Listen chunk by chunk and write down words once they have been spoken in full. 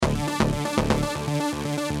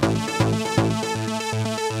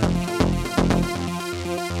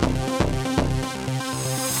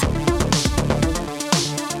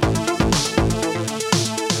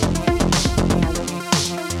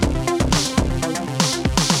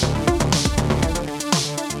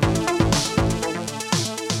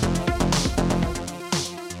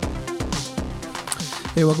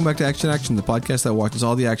Hey, welcome back to Action Action, the podcast that watches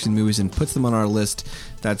all the action movies and puts them on our list.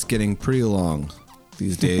 That's getting pretty long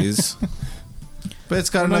these days. But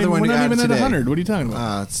it's got another one to add We're not even today. at 100. What are you talking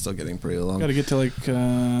about? It's still getting pretty long. Got to get to like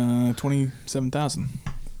 27,000.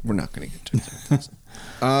 We're not going to get to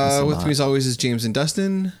it. With me as always is James and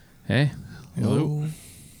Dustin. Hey. Hello.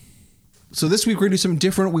 So this week we're going to do something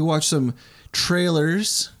different. We watched some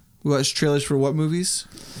trailers. We watched trailers for what movies?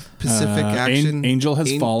 Pacific Action. Angel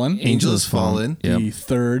Has Fallen. Angel Has Fallen. Yep. The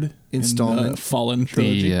third Installment. in the Fallen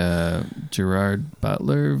trilogy. The Gerard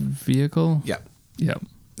Butler vehicle. Yeah. Yep.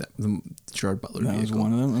 The Gerard Butler that was vehicle.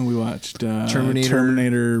 one of them. And we watched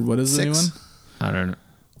Terminator what is the new one? 6. I don't know.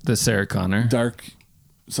 The Sarah Connor. Dark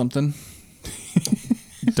something.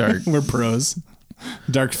 Dark. We're pros.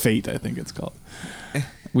 Dark Fate, I think it's called.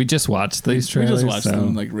 We just watched these We trailers. just watched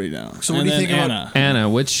them like right now. So what do you think about Anna,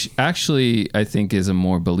 which actually I think is a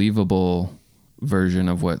more believable version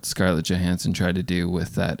of what Scarlett Johansson tried to do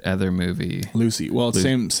with that other movie. Lucy? Well,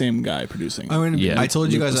 same guy producing. I mean, Yeah. I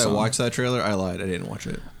told you Luke guys I Besson. watched that trailer. I lied. I didn't watch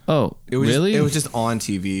it. Oh, It was really? It was just on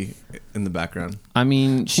TV in the background I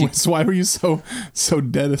mean, So why were you so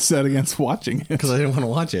dead set against watching it? because I didn't want to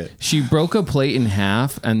watch it. she broke a plate in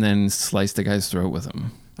half and then sliced the guy's throat with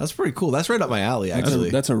him. That's pretty cool. That's right up my alley, actually.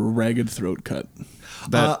 That's a ragged throat cut.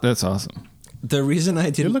 That's awesome. The reason I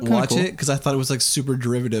didn't looked kinda watch cool. it because I thought it was like super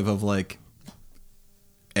derivative of like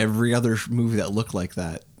every other movie that looked like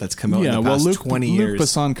that that's come out in the past 20 years. Luc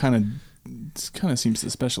Besson kind of seems to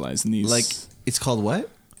specialize in these. Like it's called what?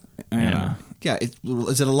 Anna. Yeah,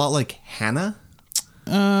 is it a lot like Hannah?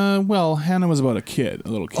 Well, Hannah was about a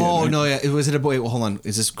little kid. Oh right? no, yeah. Was it a boy? Well, hold on.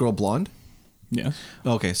 Is this girl blonde? Yes,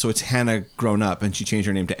 Okay, so it's Hannah grown up, and she changed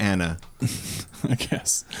her name to Anna. I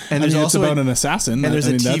guess. And I there's mean, also it's about a- an assassin. And there's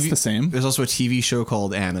I mean, a TV. that's the same. There's also a TV show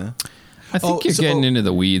called Anna. I think you're getting into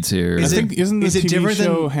the weeds here. Is I it- think isn't the is it TV different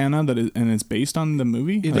show than- Hannah and it's based on the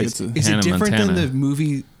movie? Like, Is it's it Hannah different than Montana. the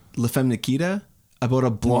movie La Femme Nikita about a well,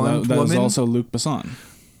 blonde that was woman? also Luc Besson.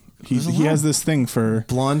 He There's a he lot has of this thing for.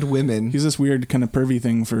 blonde women. He's this weird kind of pervy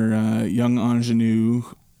thing for young ingenue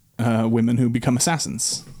women who become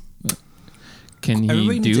assassins. Can Everybody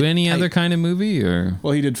he needs do to- any other kind of movie or?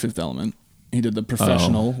 Well, he did Fifth Element. He did The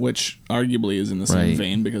Professional, which arguably is in the same Right.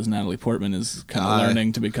 vein because Natalie Portman is kind of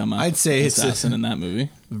learning to become I'd say an it's a- assassin in that movie.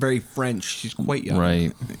 Very French. She's quite young.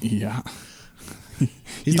 Right. Yeah.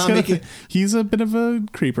 He's not making. He's a bit of a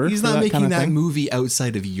creeper. He's for not that making kind of that thing. movie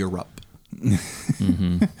outside of Europe.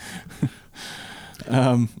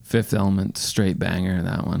 Fifth Element, straight banger,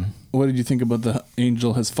 that one. What did you think about the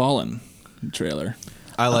Angel Has Fallen trailer?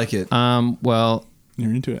 I like it. Well,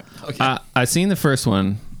 You're into it. I've seen the first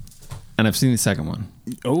one and I've seen the second one.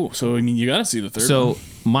 Oh, so I mean, you got to see the third So one.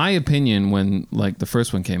 my opinion when like the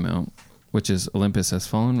first one came out, which is Olympus Has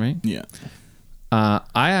Fallen, right? Yeah. I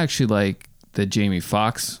actually like the Jamie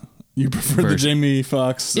Foxx. You prefer the Version. Jamie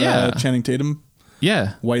Foxx, Yeah. Channing Tatum?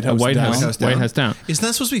 Yeah. White House White Down. House, White House Down. Isn't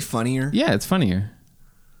that supposed to be funnier? Yeah, it's funnier.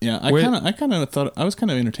 Yeah, I kind of thought I was kind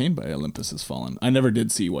of entertained by Olympus Has Fallen. I never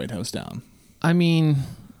did see White House Down. I mean,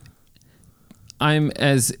 I'm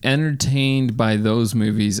as entertained by those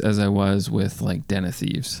movies as I was with like Den of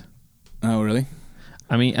Thieves. Oh, really?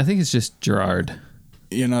 I mean, I think it's just Gerard.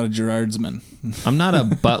 You're not a Gerardsman. I'm not a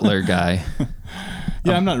Butler guy.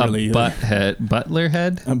 Yeah, I'm not really either. Butler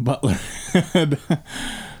head. A butler.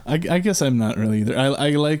 I guess I'm not really either. I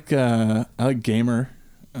like Gamer,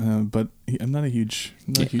 but I'm not a huge.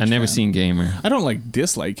 I never fan. seen Gamer. I don't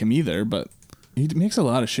dislike him either, but he makes a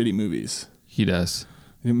lot of shitty movies. He does.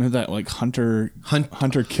 You remember that like Hunter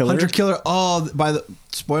Killer? Hunter Killer. Oh, by the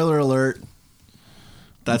spoiler alert.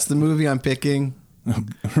 That's the movie I'm picking.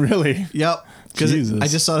 Really? Yep. Because Jesus. I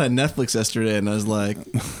just saw it on Netflix yesterday, and I was like,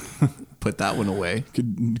 put that one away.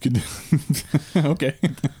 Could okay.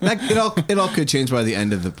 It all could change by the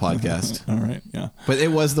end of the podcast. All right. Yeah. But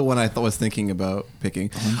it was the one I was thinking about picking.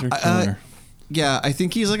 Hunter Killer. Yeah, I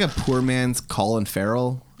think he's like a poor man's Colin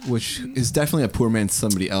Farrell, which is definitely a poor man's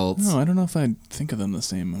somebody else. No, I don't know if I think of them the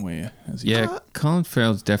same way as you. Yeah, Colin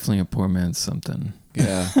Farrell's definitely a poor man's something.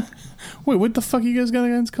 Yeah. Wait, what the fuck you guys got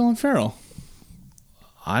against Colin Farrell?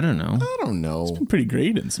 I don't know. I don't know. Pretty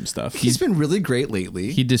great in some stuff. He's been really great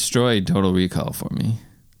lately. He destroyed Total Recall for me.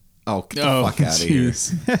 Oh, get the fuck out of here.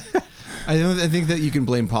 jeez. I think that you can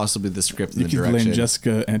blame possibly the script and You the could direction. blame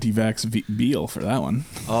Jessica Anti-Vax Beale for that one.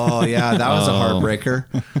 Oh, yeah, that was a Oh. heartbreaker.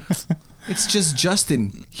 It's just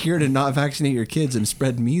Justin here to not vaccinate your kids and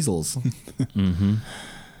spread measles.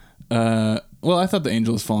 Well, I thought The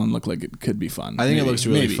Angel Has Fallen looked like it could be fun. I think it Maybe. looks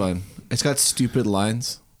really Maybe. fun. It's got stupid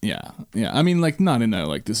lines. Yeah. I mean, not in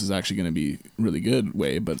a this is actually going to be really good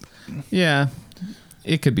way, but Yeah,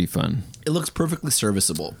 it could be fun. It looks perfectly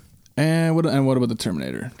serviceable. And what about the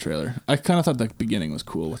Terminator trailer? I kind of thought the beginning was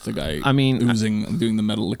cool with the guy. I mean, oozing, doing the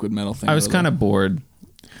liquid metal thing. I was kind of bored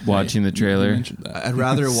watching the trailer. I'd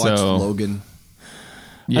rather watch Logan.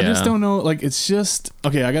 Yeah. I just don't know. Like, it's just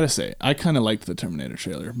okay. I gotta say, I kind of liked the Terminator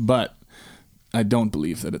trailer, but I don't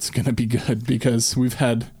believe that it's gonna be good because we've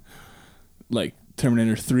had like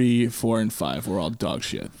Terminator 3, 4, and 5 were all dog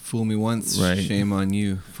shit. Fool me once, Right. shame on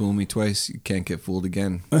you. Fool me twice, you can't get fooled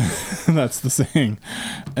again. That's the saying.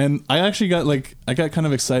 And I actually got kind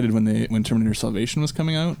of excited when Terminator Salvation was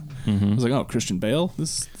coming out. I was like, oh, Christian Bale,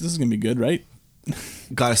 this is gonna be good, right?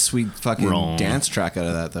 Got a sweet fucking Wrong. dance track out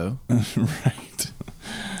of that though. Right.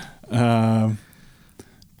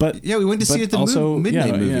 But Yeah, we went to see it at the also,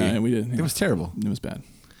 Midnight movie. Yeah, we did. Yeah. It was terrible. It was bad.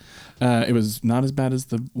 It was not as bad as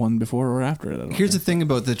the one before or after it. I don't Here's the think. thing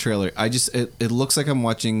about the trailer. It looks like I'm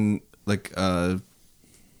watching like a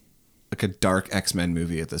dark X-Men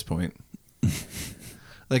movie at this point.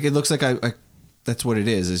 Like it looks like I that's what it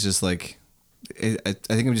is. It's just like I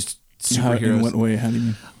think I'm just superheroes. In what way? How do you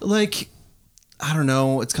mean? Like I don't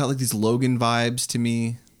know. It's got like these Logan vibes to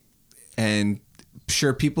me, and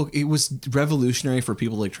sure, it was revolutionary for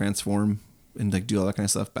people to like transform and like do all that kind of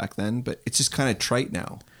stuff back then. But it's just kind of trite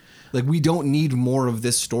now. Like we don't need more of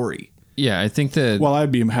this story. Yeah, I think that. Well,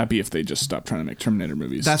 I'd be happy if they just stopped trying to make Terminator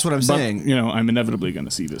movies. That's what I'm But, saying. You know, I'm inevitably going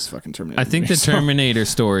to see this fucking Terminator. I think movie, the Terminator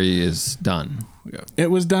story is done,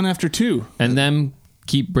 It was done after 2. and them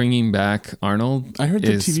keep bringing back Arnold. I heard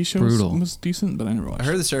the is TV show brutal. was decent, but I never watched. I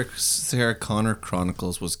heard the Sarah Connor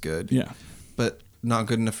Chronicles was good. Yeah. But not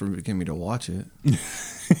good enough for me to watch it.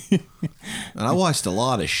 And I watched a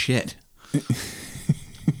lot of shit.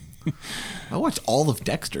 I watched all of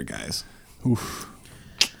Dexter, guys. Oof.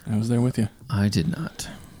 I was there with you. I did not.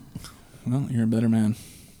 Well, you're a better man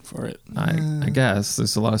for it. I guess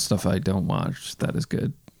there's a lot of stuff I don't watch that is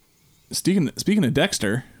good. Speaking of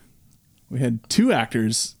Dexter, we had 2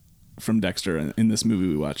 actors from Dexter in this movie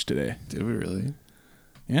we watched today. Did we really?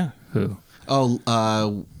 Yeah. Who?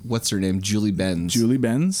 Oh, what's her name? Julie Benz. Julie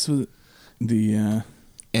Benz was the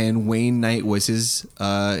And Wayne Knight was his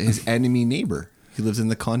enemy neighbor. He lives in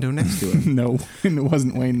the condo next to him. no, it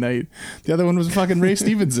wasn't Wayne Knight. The other one was fucking Ray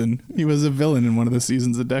Stevenson. He was a villain in one of the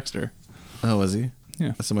seasons of Dexter. Oh, was he? Yeah.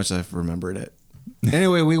 That's so much I've remembered it.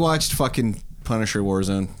 Anyway, we watched fucking Punisher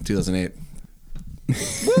Warzone 2008.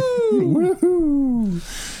 Woohoo!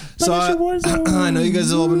 So Punisher Warzone. I know you guys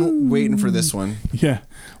have all been waiting for this one. Yeah.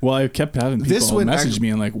 Well, I kept having people This one message act- me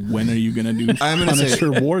and like, when are you gonna do I'm gonna say- Punisher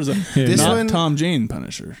Warzone? This Not one- Tom Jane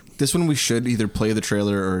Punisher. This one we should either play the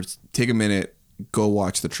trailer or take a minute, go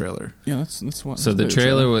watch the trailer. Yeah, that's what. So the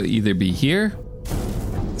trailer will either be here.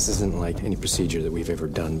 This isn't like any procedure that we've ever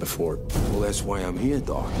done before. Well, that's why I'm here,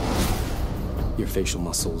 Doc. Your facial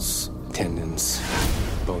muscles, tendons,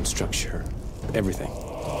 bone structure, everything.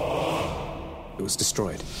 It was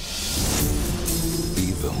destroyed.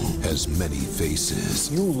 Evil has many faces.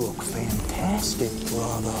 You look fantastic,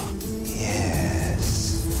 brother.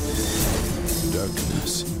 Yes.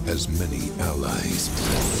 Darkness has many allies.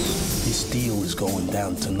 This deal is going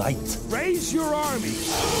down tonight. Raise your army.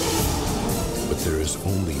 But there is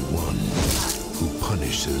only one who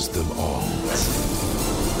punishes them all.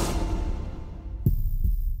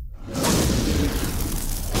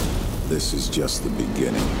 This is just the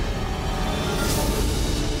beginning.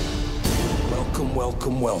 Welcome,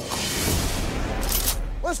 welcome, welcome.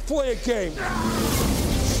 Let's play a game.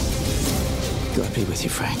 God be with you,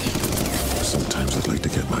 Frank. Sometimes I'd like to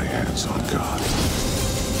get my hands on God.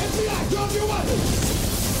 FBI, drop your weapons!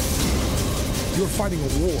 You're fighting a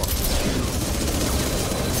war.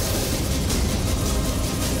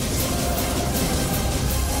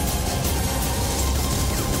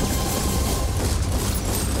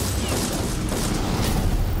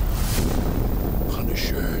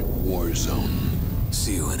 Punisher Warzone.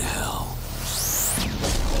 See you in hell.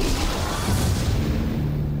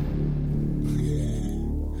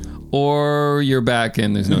 Or you're back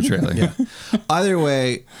and there's no trailer. Yeah. Either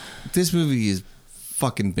way, this movie is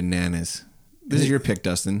fucking bananas. This is your pick,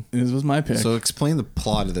 Dustin. This was my pick. So explain the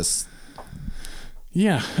plot of this.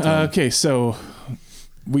 Yeah. Okay. So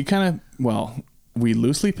we we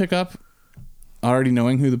loosely pick up already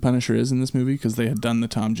knowing who the Punisher is in this movie because they had done the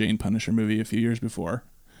Tom Jane Punisher movie a few years before.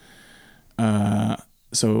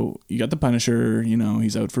 So you got the Punisher. You know,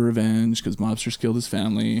 he's out for revenge because mobsters killed his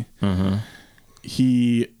family.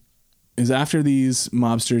 He is after these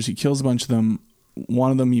mobsters. He kills a bunch of them.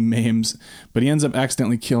 One of them he maims, but he ends up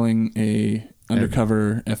accidentally killing a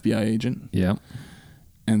undercover FBI agent. Yeah.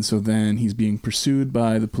 And so then he's being pursued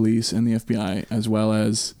by the police and the FBI, as well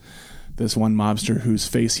as this one mobster whose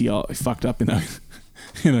face he all fucked up in a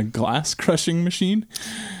in a glass crushing machine,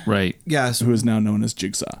 Right. Yeah. So who is now known as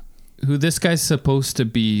Jigsaw. Who this guy's supposed to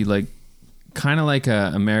be like, kind of like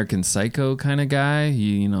a American Psycho kind of guy.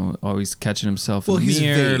 He, always catching himself in the he's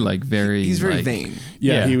mirror, vain. like very. He's very like, vain.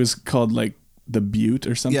 Yeah, Yeah. he was called like the Butte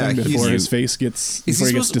or something Yeah, he's- before his Butte. face gets Is before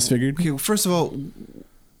he gets supposed- disfigured. Okay, first of all,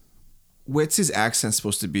 what's his accent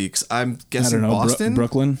supposed to be? Because I'm I guessing don't know, Boston.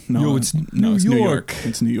 Brooklyn. No, No, it's New New York.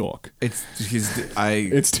 It's New York. It's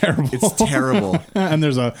It's terrible. It's terrible. and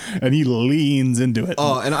and he leans into it.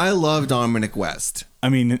 Oh, and I love Dominic West. I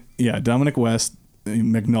mean, yeah, Dominic West,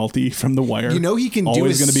 McNulty from The Wire. He can do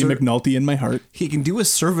always a going to be McNulty in my heart. He can do a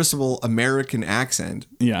serviceable American accent.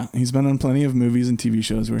 Yeah, he's been on plenty of movies and TV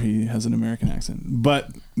shows where he has an American accent. But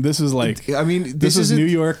this is like, I mean, this is isn't- New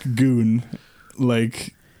York goon,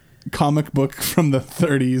 like comic book from the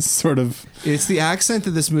 30s, sort of. It's the accent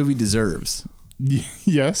that this movie deserves.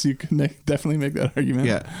 Yes, you can definitely make that argument.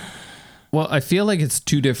 Yeah. Well, I feel like it's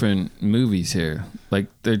two different movies here. Like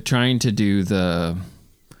they're trying to do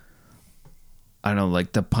I don't know,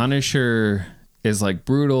 like the Punisher is like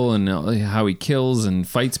brutal and how he kills and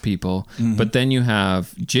fights people. But then you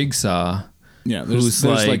have Jigsaw. Yeah, Who's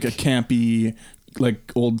there's like- like a campy,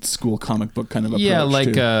 like old school comic book kind of approach. Yeah,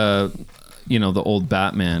 like to, the old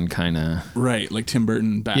Batman kind of. right, like Tim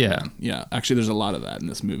Burton Batman. Yeah. Yeah, actually, there's a lot of that in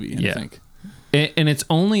this movie. I think. And it's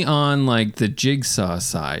only on like the Jigsaw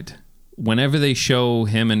side. Whenever they show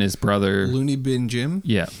him and his brother, Looney Bin Jim.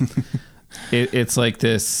 yeah, it's like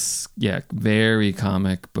this, very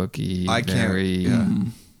comic booky. I can't. Very, Yeah.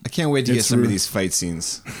 I can't wait to get It's some of real. these fight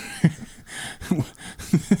scenes.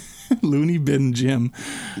 Looney Bin Jim.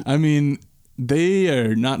 I mean, they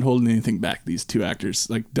are not holding anything back, these two actors.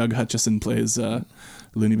 Like Doug Hutchison plays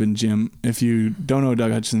Looney Bin Jim. If you don't know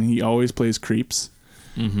Doug Hutchison, he always plays creeps.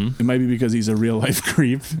 Mm-hmm. It might be because he's a real life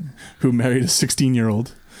creep who married a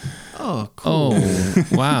 16-year-old. Oh, cool. Oh,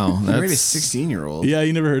 wow. I married a That's 16-year-old. Yeah,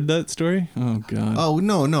 you never heard that story? Oh, God. Oh,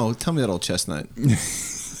 no. Tell me that old chestnut.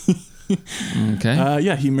 okay.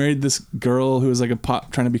 Yeah, he married this girl who was like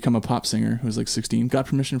trying to become a pop singer who was like 16. Got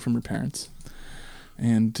permission from her parents.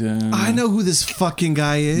 And I know who this fucking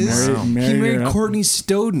guy is. Married- He married married her up. Courtney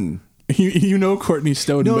Stoughton. You know Courtney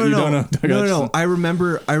Stoughton, but you don't know Doug no. Hutchison. I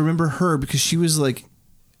remember her because she was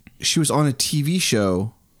on a TV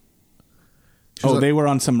show. They were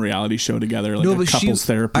on some reality show together, like a couples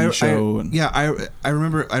therapy show. I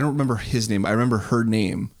remember. I don't remember his name. I remember her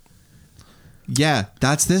name. Yeah,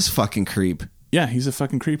 that's this fucking creep. Yeah, he's a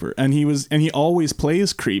fucking creeper, and he always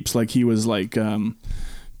plays creeps. Like he was like,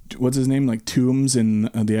 what's his name? Like Toombs in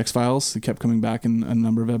the X-Files. He kept coming back in a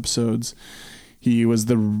number of episodes. He was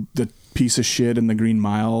the piece of shit in the Green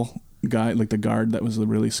Mile guy, like the guard that was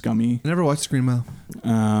really scummy. I never watched Green Mile. It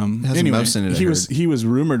has Anyway, a mouse in it. he was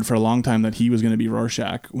rumored for a long time that he was going to be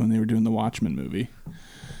Rorschach when they were doing the Watchmen movie.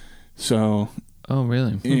 So oh,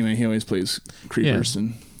 really? anyway, he always plays creepers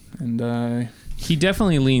and He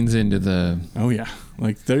definitely leans into the. oh yeah,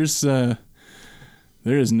 like there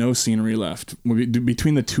is no scenery left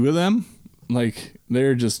between the two of them. Like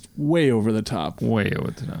they're just way over the top. Way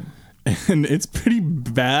over the top. And it's pretty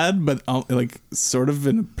bad, but like sort of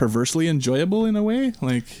perversely enjoyable in a way.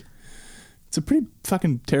 Like it's a pretty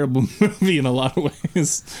fucking terrible movie in a lot of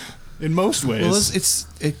ways. In most ways.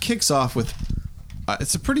 Well, it kicks off with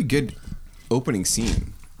it's a pretty good opening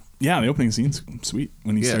scene. Yeah, the opening scene's sweet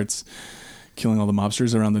when he starts killing all the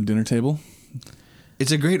mobsters around the dinner table.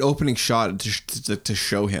 It's a great opening shot to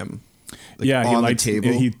show him. Like, yeah, he on lights, the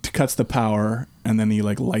table. he cuts the power, and then he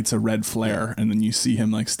like lights a red flare, and then you see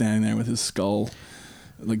him like standing there with his skull,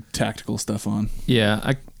 like tactical stuff on.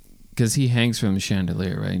 Yeah, because he hangs from the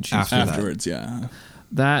chandelier, right? And she's Afterwards, yeah.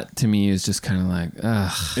 that to me is just kind of like,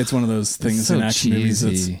 ugh. It's one of those things so in action movies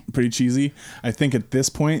cheesy. that's pretty cheesy. I think at this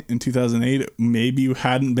point in 2008, maybe it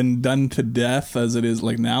hadn't been done to death as it is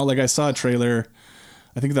like now. Like I saw a trailer,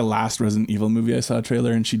 I think the last Resident Evil movie, I saw a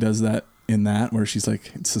trailer and she does that in that where she's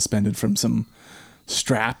like suspended from some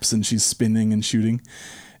straps and she's spinning and shooting.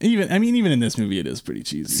 Even in this movie, it is pretty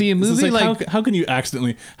cheesy. See, a It's just movie like- how can you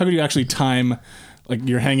actually time, like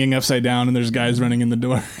you're hanging upside down and there's guys running in the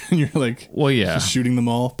door and you're like, Well, yeah. just shooting them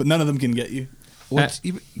all, but none of them can get you.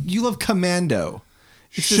 You love Commando.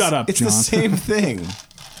 Shut up, It's John. the same thing.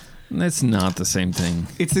 That's not the same thing.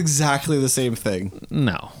 It's exactly the same thing.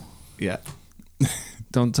 No. Yeah.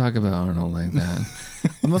 Don't talk about Arnold like that.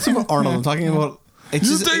 I'm not talking about Arnold. I'm talking about. It's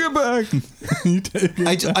just, it back. You take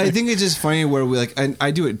it I think it's just funny where we like, and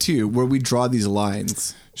I do it too, where we draw these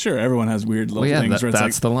lines. Sure, everyone has weird little Well, yeah, things where it's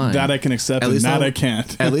that's like, the line. that I can accept and that I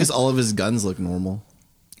can't. At least all of his guns look normal.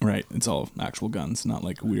 Right, it's all actual guns, not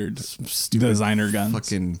like weird Stupid designer guns.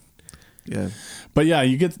 Fucking Yeah. But yeah,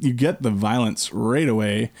 you get the violence right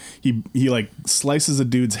away. He like slices a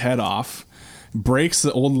dude's head off, breaks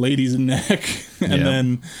the old lady's neck, and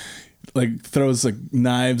then like throws like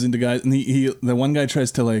knives into guys. And the one guy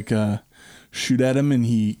tries to like shoot at him, and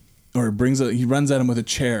he runs at him with a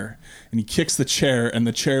chair, and he kicks the chair, and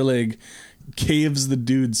the chair leg caves the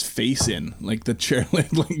dude's face in. Like the chair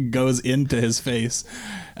leg like goes into his face,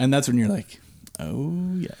 and that's when you're like,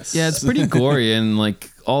 oh yes. Yeah, it's pretty gory, and like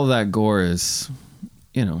all that gore is,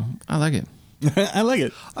 I like it. I like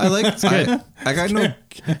it. I like it's good. I got no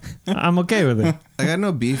I'm okay with it. I got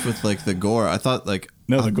no beef with like the gore. I thought like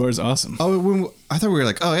No, the gore's awesome. I thought we were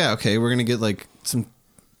like, oh yeah, okay, we're gonna get like some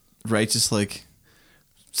righteous like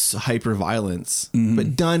hyper violence,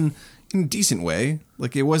 but done in a decent way.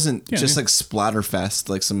 Like it wasn't just like splatterfest,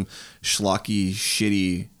 like some schlocky,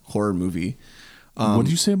 shitty horror movie. What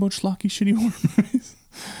did you say about schlocky, shitty horror movies?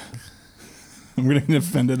 I'm gonna get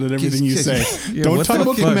offended at everything you say. Yeah, Don't what talk the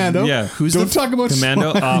about fuck? Commando. Yeah. Don't talk about Commando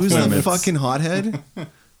off Who's the limits. fucking hothead?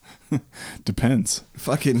 Depends.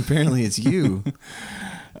 Fucking apparently it's you.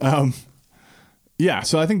 Yeah,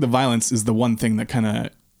 so I think the violence is the one thing that kind of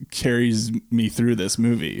carries me through this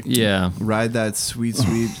movie. Yeah. Ride that sweet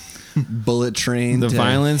bullet train The to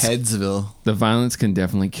violence- Headsville. The violence can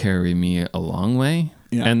definitely carry me a long way.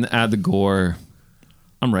 Yeah. And add the gore,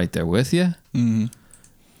 I'm right there with you.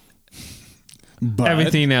 But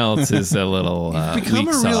Everything else is a little Become weak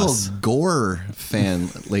a real sauce. gore fan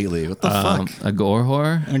lately. What the fuck? A gore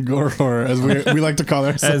horror? a gore horror, as we like to call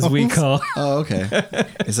ourselves. As we call. Oh, okay.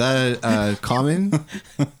 Is that a common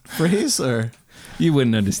phrase or You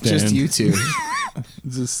wouldn't understand. just you two?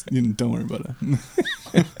 Just don't worry about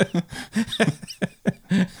it.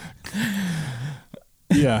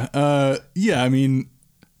 Yeah. I mean,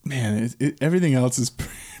 man, everything else is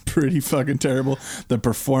pretty fucking terrible. The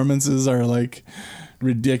performances are like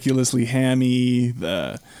ridiculously hammy.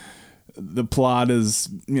 The plot is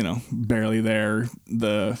barely there.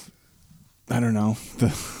 The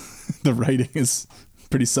writing is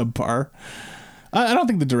pretty subpar. I don't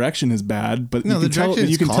think the direction is bad, but No, the direction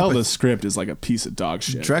is you can tell the competent. script is like a piece of dog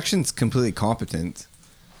shit. Direction's completely competent.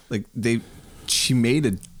 Like she made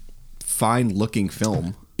a fine looking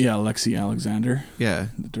film. Yeah, Lexi Alexander, Yeah.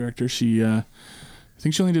 the director. She, I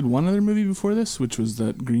think she only did one other movie before this, which was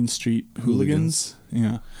that Green Street Hooligans.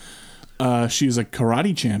 Yeah. She was a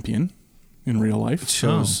karate champion in real life. It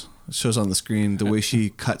shows on the screen the way she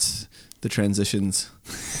cuts the transitions.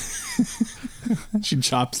 She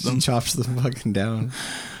chops She them. chops them fucking down.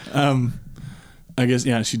 I guess,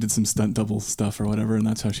 yeah, she did some stunt double stuff or whatever, and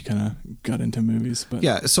that's how she kind of got into movies. But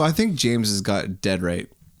Yeah, so I think James has got dead right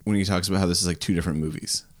when he talks about how this is like two different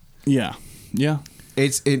movies. yeah.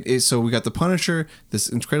 It's so we got The Punisher, this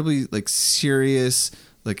incredibly like serious,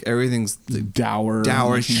 like everything's like, Dour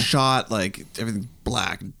shot, like everything's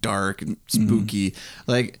black, dark, and spooky.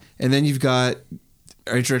 Like, and then you've got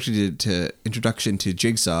our introduction to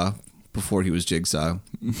Jigsaw before he was Jigsaw,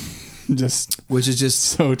 just which is just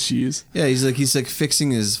so cheese. yeah. He's like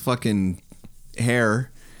fixing his fucking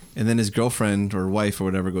hair, and then his girlfriend or wife or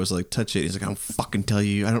whatever goes like touch it. He's like, I don't fucking tell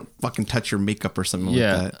you, I don't fucking touch your makeup or something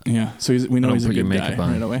Yeah. like that. Yeah, so we know Don't he's a put your good guy makeup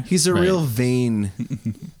on. right away. He's a Right. real vain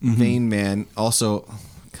man. Also,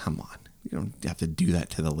 come on, you don't have to do that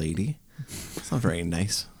to the lady. It's not very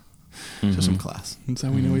nice. Show some class. That's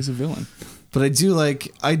how we know he's a villain. But I do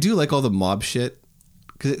like all the mob shit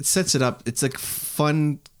because it sets it up. It's like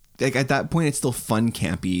fun. Like at that point, it's still fun,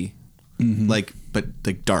 campy, like but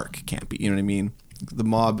like dark, campy. You know what I mean? The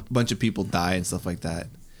mob, a bunch of people die and stuff like that,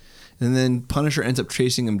 and then Punisher ends up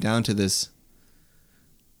chasing him down to this,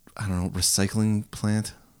 I don't know, recycling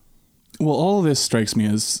plant. Well, all of this strikes me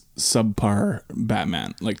as subpar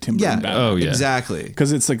Batman, like Tim Burton Yeah. Batman. Oh, yeah. Exactly.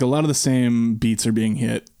 Because it's like a lot of the same beats are being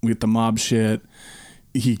hit. We get the mob shit.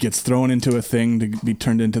 He gets thrown into a thing to be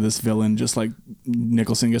turned into this villain, just like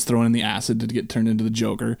Nicholson gets thrown in the acid to get turned into the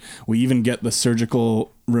Joker. We even get the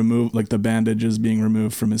surgical remove, like the bandages being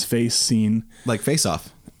removed from his face scene, Like Face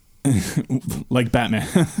Off. like Batman.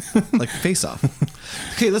 Like Face Off.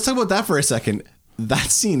 Okay, let's talk about that for a second.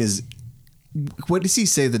 That scene is. What does he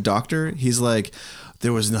say? The doctor? He's like,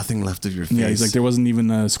 there was nothing left of your face. Yeah, he's like, there wasn't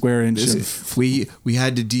even a square inch of. We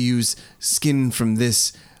had to use skin from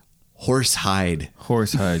this horse hide.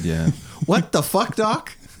 Horsehide, yeah. What the fuck,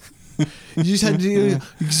 doc? You just had to do.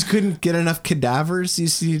 You just couldn't get enough cadavers.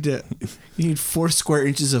 You need 4 square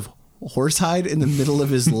inches of horse hide in the middle of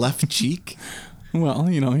his left cheek, Well,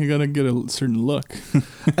 you gotta get a certain look.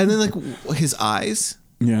 and then like his eyes.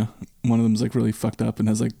 Yeah, one of them's like really fucked up and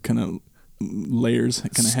has like kind of layers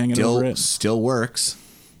kind of hanging over it. Still works.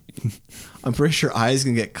 I'm pretty sure eyes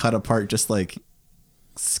can get cut apart just like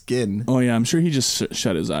skin. Oh yeah, I'm sure he just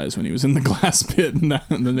shut his eyes when he was in the glass pit, and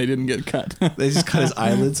then they didn't get cut. They just cut his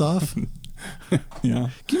eyelids off. Yeah.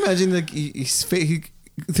 Can you imagine like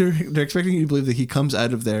they're expecting you to believe that he comes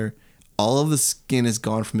out of there, all of the skin is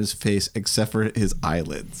gone from his face except for his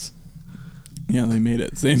eyelids. Yeah, they made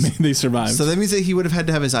it. They survived. So that means that he would have had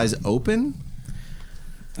to have his eyes open,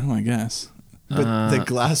 oh, I guess. but the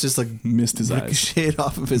glass just like Missed his eyes. ricocheted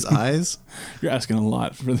off of his eyes. You're asking a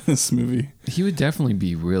lot for this movie. He would definitely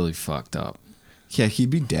be really fucked up. Yeah, he'd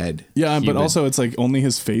be dead. Yeah, He but would- also it's like only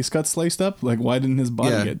his face got sliced up. Like, why didn't his body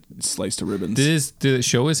Yeah. get sliced to ribbons? Did it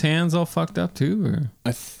show his hands all fucked up too? Or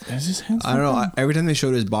Is his hands? I don't know. Every time they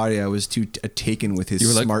showed his body, I was too taken with his You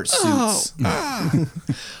were like, smart suits.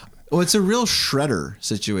 Well, it's a real Shredder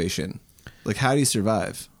situation. Like, how do you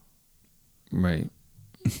survive? right?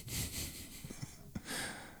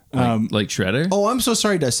 Like Shredder? Oh, I'm so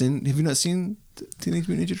sorry, Dustin. Have you not seen Teenage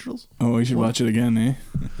Mutant Ninja Turtles? Oh, we should watch it again,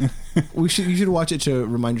 eh? You should watch it to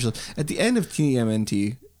remind yourself. At the end of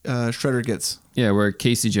TMNT, Shredder gets Yeah, where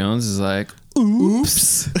Casey Jones is like,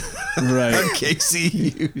 oops. Right.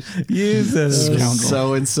 Casey, Jesus.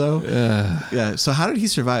 so and so. Yeah. So how did he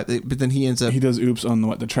survive? But then he ends up. He does oops on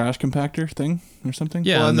the trash compactor thing or something?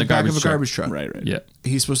 Yeah, well, on in the back garbage of a truck. garbage truck. Right, right. Yeah,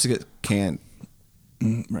 He's supposed to get canned.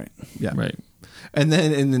 Right. Yeah. right. And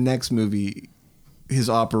then in the next movie, his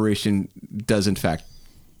operation does in fact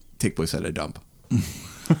take place at a dump.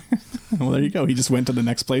 Well, there you go. He just went to the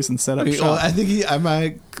next place and set up Well, shop. I think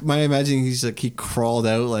my imagining he's like he crawled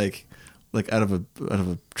out like out of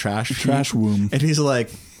a trash heap, womb. and he's like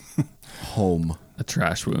home. A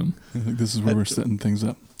trash womb. I think this is where we're setting things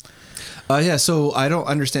up. Yeah, so I don't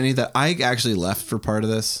understand any of that. I actually left for part of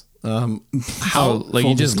this. Oh, like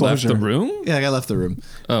full you just left the disclosure. room? Yeah, I left the room.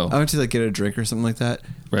 Oh. I went to like get a drink or something like that.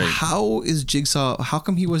 Right. How is Jigsaw? How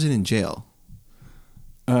come he wasn't in jail?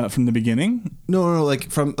 From the beginning? No, like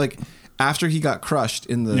from like after he got crushed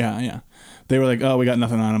in the. Yeah. They were like, oh, we got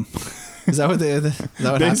nothing on him. Is that what is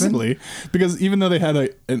that what happened? Basically. Because even though they had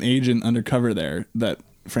an agent undercover there that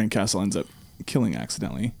Frank Castle ends up killing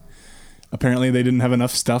accidentally, apparently they didn't have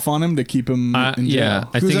enough stuff on him to keep him in jail. Yeah,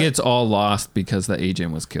 I Who's think that? it's all lost because the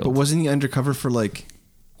agent was killed. But wasn't he undercover for like?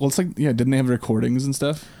 Well, it's like, yeah, didn't they have recordings and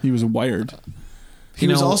stuff? He was wired. He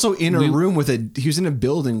You was know, also in a we- room with a. He was in a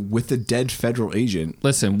building with a dead federal agent.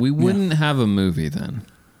 Listen, we wouldn't have a movie then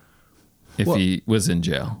if Well- he was in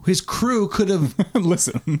jail. His crew could have.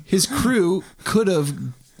 Listen. His crew could have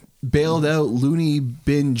bailed out Looney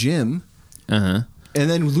Bin Jim, Uh-huh. and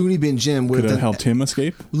then Looney Bin Jim would Could have have helped him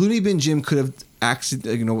escape. Looney Bin Jim could have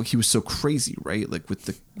actually, he was so crazy, right? Like with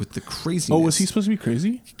the craziness. Oh, was he supposed to be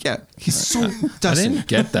crazy? Yeah, he's so. I Dustin. didn't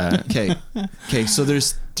get that. Okay. So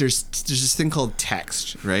there's this thing called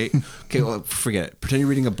text, right? Okay, well, forget it. Pretend you're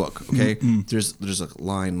reading a book. Okay, there's like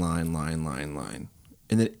line,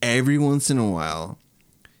 and then every once in a while,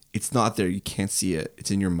 it's not there. You can't see it. It's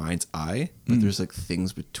in your mind's eye, but there's like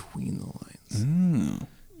things between the lines.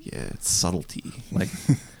 Yeah, it's subtlety. Like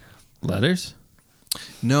letters?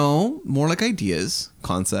 No, more like ideas,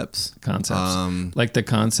 concepts. Like the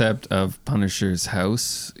concept of Punisher's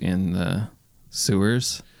house in the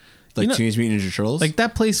sewers. Like You know- Teenage Mutant Ninja Turtles. Like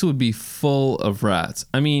that place would be full of rats.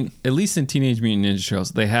 I mean, at least in Teenage Mutant Ninja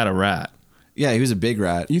Turtles, they had a rat. yeah, he was a big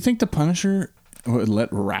rat. You think the Punisher would let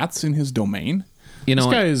rats in his domain? You know,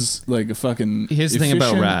 This guy is like a fucking. Here's the thing about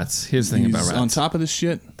efficient. rats. Here's the thing He's about rats. on top of this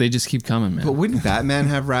shit. They just keep coming, man. But wouldn't Batman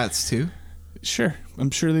have rats too? Sure,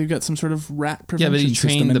 I'm sure they've got some sort of rat yeah, prevention but he system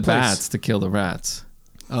trained in the place. bats to kill the rats.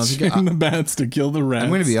 Train the bats to kill the rats. I'm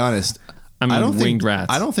going to be honest. I mean, don't winged think,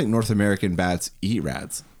 rats. I don't think North American bats eat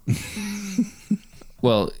rats.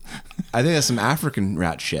 Well, I think that's some African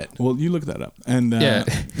rat shit. Well, you look that up, and yeah,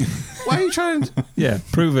 Why are you trying to? yeah.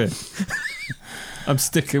 Prove it. I'm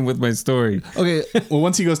sticking with my story. Okay, well,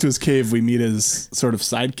 once he goes to his cave, we meet his sort of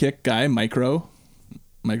sidekick guy,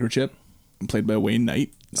 Microchip, played by Wayne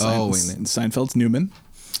Knight. Oh, Wayne Knight. Seinfeld's Newman.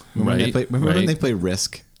 remember when right. they play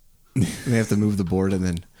Risk? And they have to move the board, and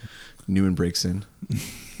then Newman breaks in.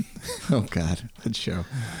 Oh God, that show.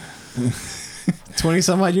 20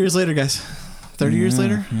 some odd years later, guys. 30 years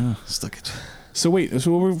later, stuck it. So wait,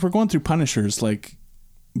 so we're going through Punishers. Like,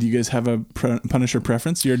 do you guys have a Punisher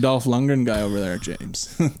preference? You're a Dolph Lundgren guy over there,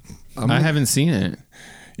 James. I haven't seen it.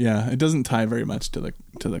 Yeah, it doesn't tie very much to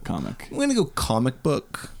the comic. I'm gonna go comic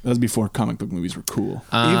book, That was before comic book movies were cool.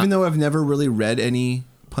 even though I've never really read any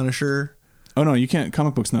Punisher. Oh no, you can't.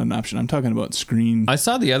 Comic book's not an option. I'm talking about screen I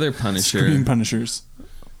saw the other Punisher. screen Punishers.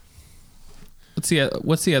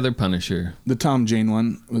 What's the other Punisher? The Tom Jane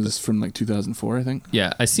one was from like 2004, I think.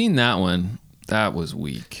 Yeah, I seen that one. That was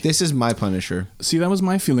weak. This is my Punisher. See, that was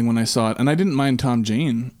my feeling when I saw it, and I didn't mind Tom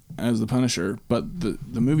Jane as the Punisher, but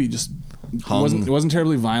the movie just Hung. it wasn't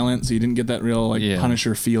terribly violent, so you didn't get that real like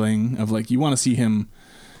Punisher feeling of like you want to see him,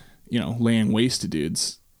 you know, laying waste to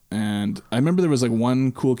dudes. And I remember there was like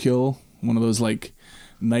one cool kill, one of those like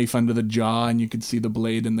knife under the jaw, and you could see the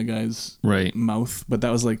blade in the guy's mouth. But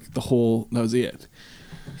that was like that was it.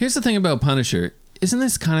 Here's the thing about Punisher. Isn't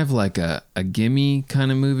this kind of like a gimme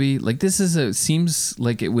kind of movie? Like this seems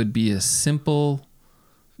like it would be a simple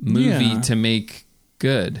movie to make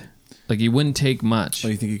good. Like you wouldn't take much. Oh,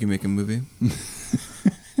 you think you can make a movie?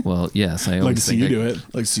 Well, yes, I always like to see you do it.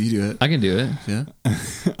 Like to see you do it. I can do it.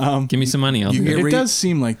 Yeah. Give me some money. I'll do it. It does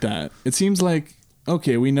seem like that. It seems like,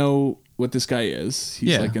 okay, we know what this guy is.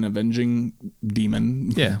 He's like an avenging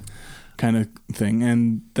demon. Yeah. Kind of thing.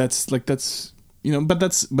 And that's you know,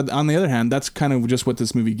 but on the other hand, that's kind of just what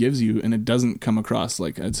this movie gives you, and it doesn't come across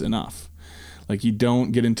like it's enough. Like you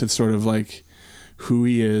don't get into sort of like who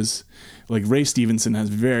he is. Like Ray Stevenson has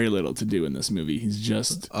very little to do in this movie. He's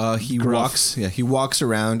just he gruff. walks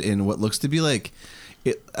around in what looks to be like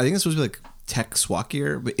I think it's supposed to be like tech SWAT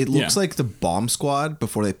gear, but it looks like the bomb squad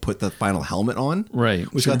before they put the final helmet on.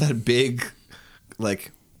 Right. Which got that big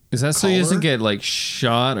like Is that so he doesn't get like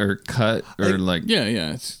shot or cut or like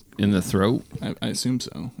yeah, it's in the throat? I assume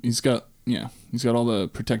so. He's got all the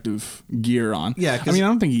protective gear on. Yeah, I mean, I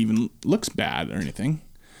don't think he even looks bad or anything.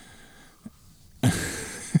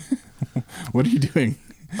 What are you doing?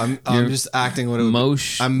 I'm just acting what it would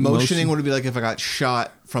I'm motioning what it would be like if I got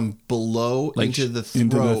shot from below like into the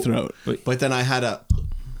throat. But then I had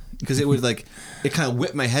because it would like it kind of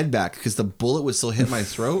whipped my head back because the bullet would still hit my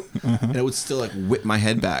throat and it would still like whip my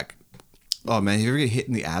head back. Oh man, you ever get hit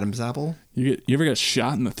in the Adam's apple? You ever got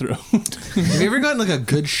shot in the throat? Have you ever gotten like a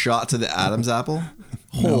good shot to the Adam's apple?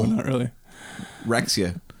 No, not really. Wrecks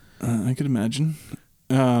you. I could imagine.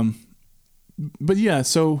 But yeah,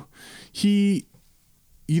 so he,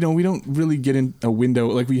 you know, we don't really get in a window.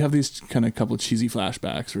 Like we have these kind of couple of cheesy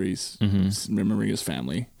flashbacks where he's remembering his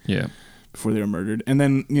family. Yeah. Before they were murdered. And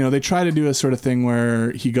then, you know, they try to do a sort of thing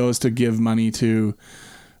where he goes to give money to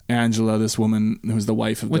Angela, this woman who's the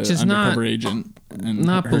wife of the undercover agent. And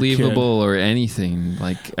not her believable kid. or anything.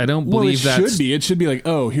 Like, I don't believe that. It should be like,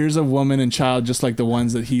 oh, here's a woman and child just like the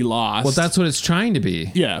ones that he lost. Well, that's what it's trying to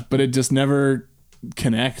be. Yeah, but it just never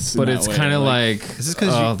connects. But it's kind of like,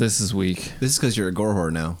 this is weak. This is because you're a gore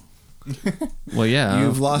whore now. Well, yeah.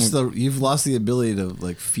 You've lost the ability to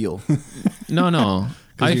like feel. No.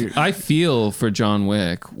 I feel for John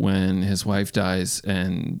Wick when his wife dies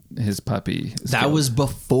and his puppy is That killed. was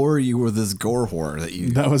before you were this gore whore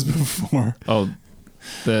That was before. Oh,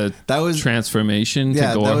 that was transformation to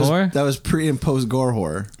gore whore? That was pre and post gore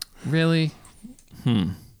whore. Really?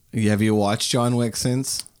 Have you watched John Wick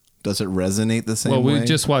since? Does it resonate the same way? Well, we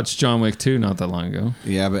just watched John Wick 2 not that long ago.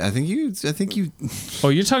 Yeah, but I think you. Oh,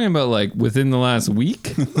 you're talking about like within the last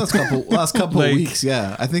week? last couple Like- weeks.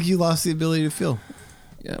 Yeah, I think you lost the ability to feel.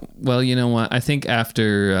 Yeah. Well, you know what? I think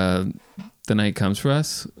after The Night Comes for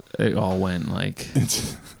Us, it all went like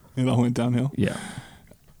It all went downhill. Yeah.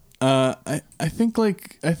 I think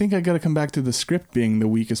I got to come back to the script being the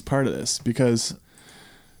weakest part of this because,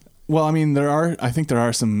 well, I mean, I think there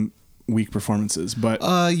are some weak performances, but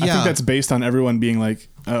I think that's based on everyone being like,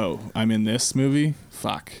 oh, I'm in this movie.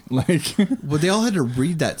 Fuck. Like, well, they all had to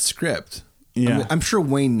read that script. Yeah. I mean, I'm sure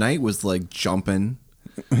Wayne Knight was like jumping.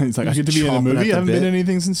 It's like, I get to be in a movie. I haven't been in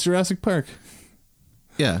anything since Jurassic Park.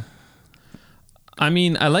 Yeah. I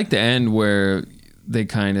mean, I like the end where they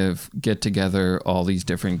kind of get together all these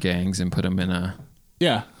different gangs and put them in a...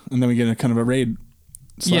 Yeah. And then we get a kind of a raid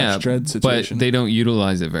 / dread situation. But they don't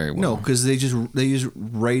utilize it very well. No, because they just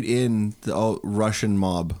write in the Russian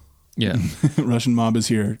mob. Yeah. Russian mob is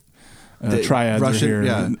here. Triads are here.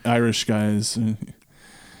 Yeah. Irish guys.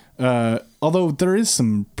 Although there is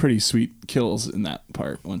some pretty sweet kills in that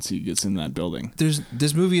part once he gets in that building.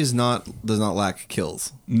 This movie does not lack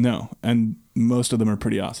kills. No, and most of them are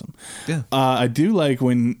pretty awesome. Yeah. I do like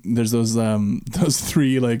when there's those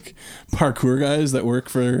three like parkour guys that work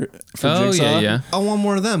for Jigsaw. Yeah. I want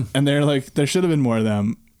more of them. And they're like, there should have been more of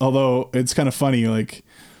them. Although it's kind of funny, like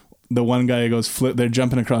the one guy goes flip, they're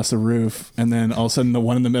jumping across the roof, and then all of a sudden the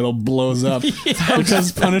one in the middle blows up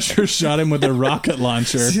because Punisher shot him with a rocket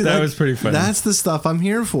launcher. See, that was pretty funny. That's the stuff I'm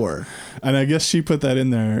here for. And I guess she put that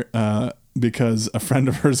in there because a friend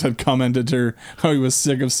of hers had commented to her how he was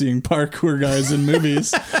sick of seeing parkour guys in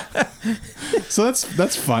movies. So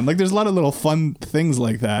that's fun. Like there's a lot of little fun things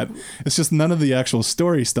like that. It's just none of the actual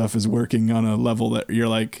story stuff is working on a level that you're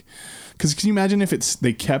like, because can you imagine if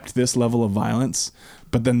they kept this level of violence,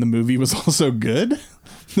 but then the movie was also good?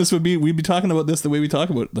 We'd be talking about this the way we talk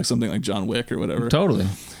about like something like John Wick or whatever. Totally.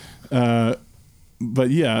 but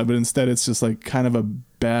instead it's just like kind of a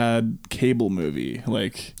bad cable movie.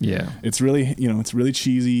 Like, Yeah. it's really, it's really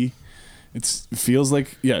cheesy. It feels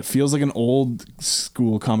like an old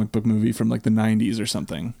school comic book movie from like the 90s or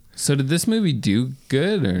something. So did this movie do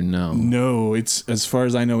good or no? No, it's, as far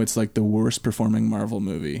as I know, it's like the worst performing Marvel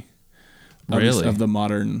movie. Really? Of the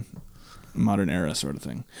modern era sort of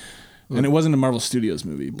thing. And it wasn't a Marvel Studios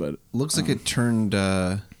movie, but Looks like it turned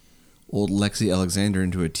old Lexi Alexander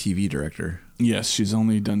into a TV director. yes, she's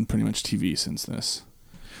only done pretty much TV since this.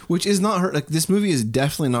 Which is not her. Like, this movie is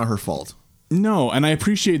definitely not her fault. No, and I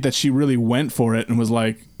appreciate that she really went for it and was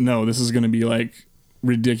like, no, this is going to be like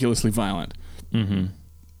ridiculously violent. Mm-hmm.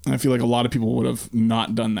 And I feel like a lot of people would have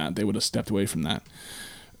not done that. They would have stepped away from that.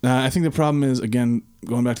 I think the problem is, again,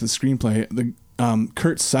 going back to the screenplay,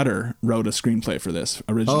 Kurt Sutter wrote a screenplay for this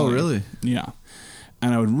originally. Oh, really? Yeah.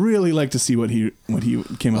 And I would really like to see what he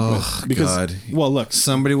came up with. Because, God. well, look,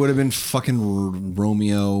 Somebody would have been fucking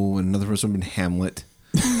Romeo, and another person would have been Hamlet.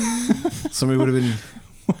 Somebody would have been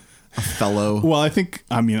Othello. well,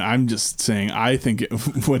 I'm just saying, I think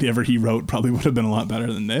whatever he wrote probably would have been a lot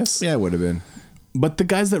better than this. Yeah, it would have been. But the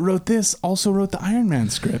guys that wrote this also wrote the Iron Man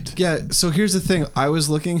script, Yeah, so here's the thing. I was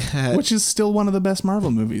looking at... which is still one of the best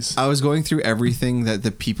Marvel movies. I was going through everything that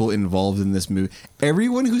the people involved in this movie.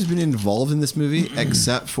 Everyone who's been involved in this movie,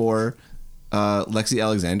 except for Lexi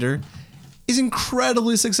Alexander, is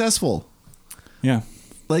incredibly successful. Yeah.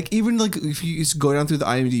 Like, even like if you just go down through the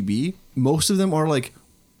IMDb, most of them are like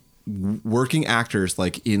working actors,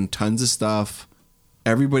 like in tons of stuff.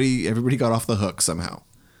 Everybody got off the hook somehow.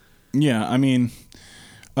 Yeah, I mean,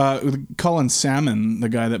 Colin Salmon, the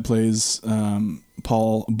guy that plays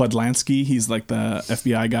Paul Budlansky, he's like the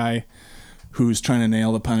FBI guy who's trying to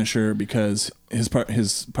nail the Punisher because his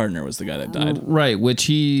partner was the guy that died. Right, which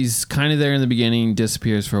he's kind of there in the beginning,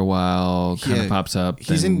 disappears for a while, kind of Yeah. pops up.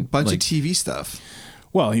 He's then, in a bunch like, of TV stuff.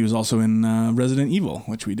 Well, he was also in Resident Evil,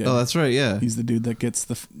 which we did. Oh, that's right, yeah. He's the dude that gets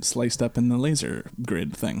the sliced up in the laser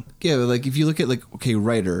grid thing. Yeah, but like if you look at like, okay,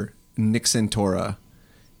 writer Nick Santora,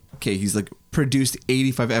 okay, he's like produced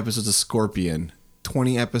 85 episodes of Scorpion,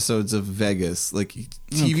 20 episodes of Vegas, like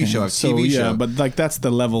TV Okay, show, so, TV yeah, show. but like that's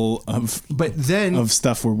the level of But then of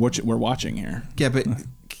stuff we're watching here. yeah, but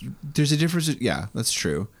there's a difference. Yeah, that's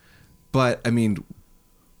true. But I mean,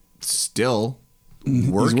 still, He's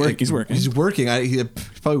working. He's working. He's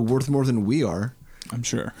probably worth more than we are. I'm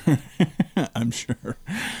sure. I'm sure.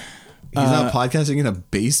 He's not podcasting in a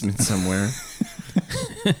basement somewhere.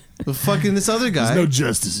 The fucking this other guy. There's no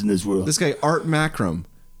justice in this world. This guy, Art Macrum,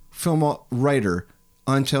 film writer,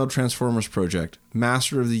 Untitled Transformers Project,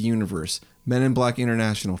 Master of the Universe, Men in Black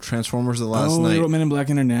International, Transformers: The Last He Night, wrote Men in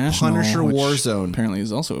Black International, Punisher which Warzone, apparently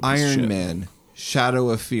is also a piece of Iron shit. Man, Shadow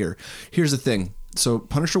of Fear. Here's the thing. So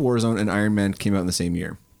Punisher Warzone and Iron Man came out in the same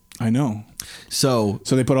year. I know. So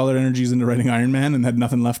So they put all their energies into writing Iron Man and had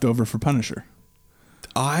nothing left over for Punisher.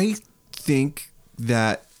 I think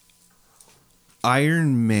that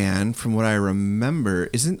Iron Man, from what I remember,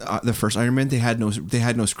 isn't the first Iron Man. They had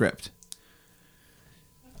no script.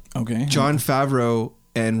 Okay. Jon Favreau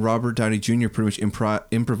and Robert Downey Jr. pretty much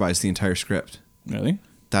improvised the entire script. Really?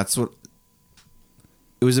 That's what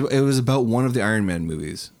it was. It was about one of the Iron Man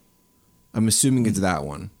movies. I'm assuming it's that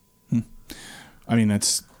one. I mean,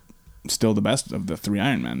 that's still the best of the 3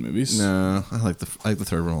 Iron Man movies. No, I like the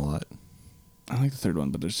third one a lot. I like the third one,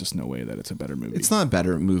 but there's just no way that it's a better movie. It's not a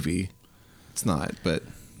better movie. It's not, but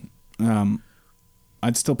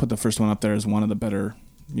I'd still put the first one up there as one of the better,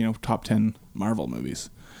 top 10 Marvel movies.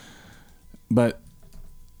 But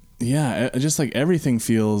yeah, just like everything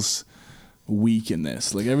feels weak in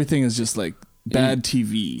this. Like everything is just like bad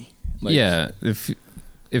TV. Like, yeah,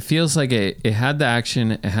 it feels like it had the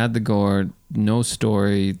action, it had the gore, no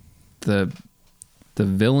story. The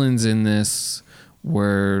villains in this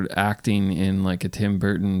were acting in like a Tim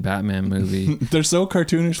Burton Batman movie. They're so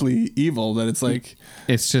cartoonishly evil that it's like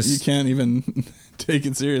It's just you can't even take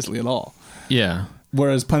it seriously at all. yeah,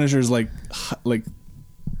 Whereas Punisher's like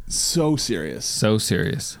so serious so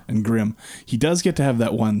serious. and grim. He does get to have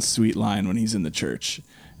that one sweet line when he's in the church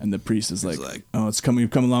and the priest is like, "Oh,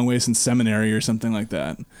 you've come a long way since seminary," or something like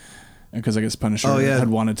that. Because I guess Punisher had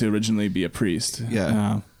wanted to originally be a priest.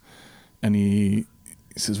 Yeah. And he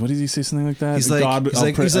says, what does he say? Something like that? he's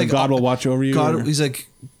like, God will watch over you. God, or- he's like,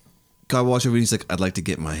 God will watch over you. He's like, I'd like to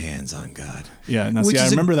get my hands on God. Yeah, no, Which see, I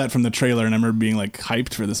is remember that from the trailer, and I remember being like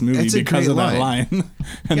hyped for this movie It's a because great of that line, and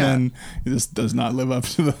Yeah. then it just does not live up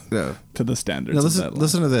to the No. to the standards. Now of that line.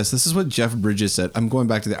 listen to this. This is what Jeff Bridges said. I'm going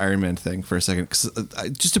back to the Iron Man thing for a second,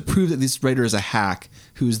 just to prove that this writer is a hack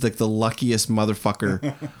who's like the luckiest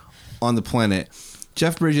motherfucker on the planet.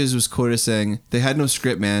 Jeff Bridges was quoted as saying, "They had no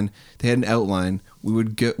script, man. They had an outline. We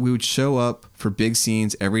would show up for big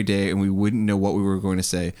scenes every day, and we wouldn't know what we were going to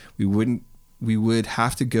say. We would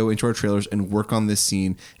have to go into our trailers and work on this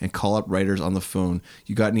scene and call up writers on the phone.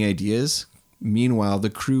 You got any ideas? Meanwhile,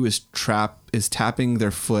 the crew is tapping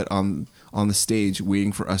their foot on the stage,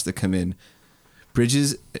 waiting for us to come in.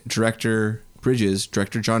 Director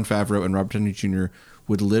Jon Favreau and Robert Downey Jr.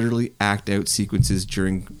 would literally act out sequences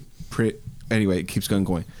during. Anyway, it keeps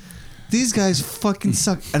going. These guys fucking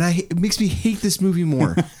suck, and it makes me hate this movie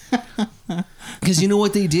more. Because you know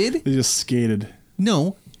what they did? They just skated.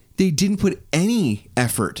 No, they didn't put any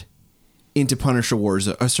effort into Punisher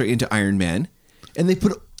into Iron Man, and they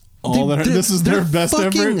put this is their best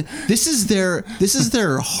effort. This is their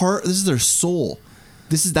heart. This is their soul.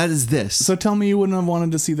 That is this. So tell me, you wouldn't have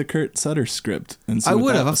wanted to see the Kurt Sutter script? And I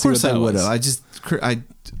would have. Of course, I would have.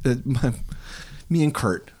 Me and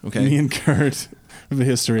Kurt. Okay, me and Kurt. The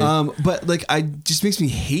history. But like, just makes me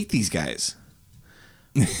hate these guys.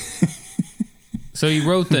 So he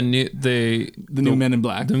wrote the new Men in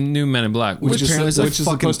Black. The new Men in Black, which is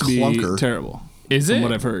supposed to be clunker. Terrible. Is from it?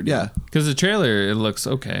 what I've heard? Yeah. Because the trailer, it looks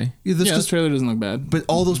okay. Yeah, this trailer doesn't look bad. But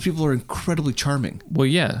all those people are incredibly charming. Well,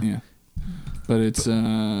 yeah. Yeah. But it's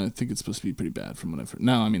I think it's supposed to be pretty bad from what I've heard.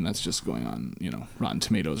 No, I mean that's just going on, Rotten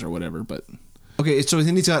Tomatoes or whatever. But okay, so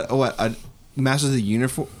then he's got Masters of the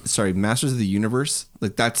Universe.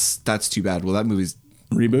 Like that's too bad. Well, that movie's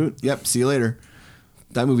reboot. Yep. See you later.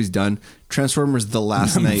 That movie's done. Transformers: The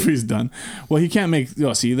Last Night. That movie's done. Well, he can't make.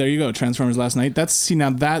 Oh, see, there you go. Transformers: Last Night.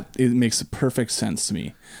 It makes perfect sense to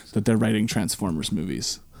me that they're writing Transformers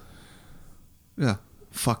movies. Yeah.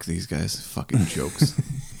 Fuck these guys. Fucking jokes.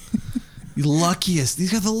 The luckiest.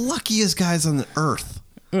 These are the luckiest guys on the earth.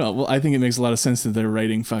 Well, I think it makes a lot of sense that they're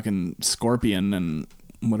writing fucking Scorpion and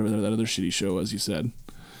whatever that other shitty show was you said.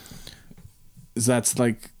 That's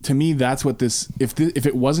like, to me, that's what this, if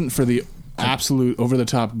it wasn't for the absolute over the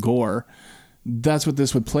top gore, that's what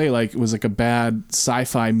this would play like. It was like a bad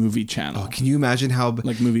sci-fi movie channel. Oh, can you imagine how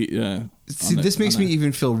like movie see, this makes me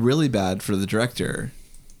even feel really bad for the director,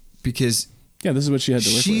 because this is what she had to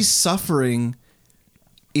live with. She's suffering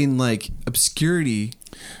in like obscurity.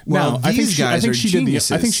 Well, I think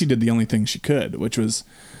she did the only thing she could, which was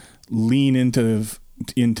lean into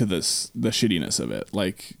this, the shittiness of it.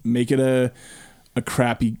 Like make it a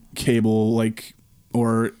crappy Cable, like,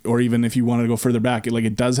 or even if you wanted to go further back,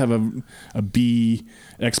 it does have a B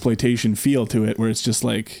exploitation feel to it, where it's just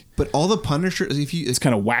like. But all the Punisher, it's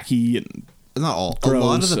kind of wacky and not all. A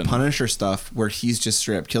lot of the Punisher stuff where he's just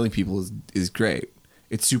straight up killing people is great.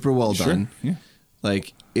 It's super well done. Yeah.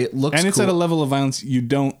 Like it looks, and it's cool. at a level of violence you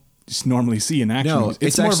don't just normally see in action. No,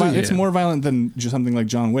 it's more violent than just something like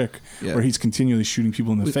John Wick, where he's continually shooting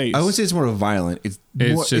people in the face. I wouldn't say it's more violent.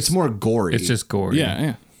 It's more gory. It's just gory.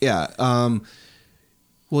 Yeah.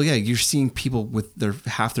 Well, yeah, you're seeing people with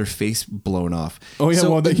half their face blown off. Oh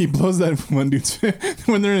yeah, he blows that one dude's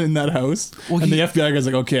when they're in that house, and the FBI guy's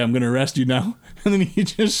like, "Okay, I'm gonna arrest you now," and then he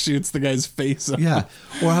just shoots the guy's face off. Yeah,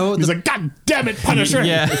 or how he's like, "God damn it, Punisher!"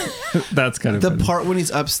 Yeah, that's kind of the funny. part when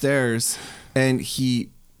he's upstairs and he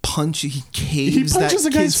punches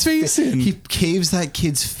that guy's face in. He caves that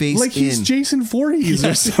kid's face like he's Jason Voorhees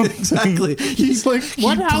or something. Exactly. He's like,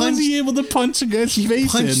 how is he able to punch a guy's face in?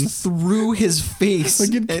 Punched through his face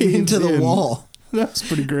and into the wall. That's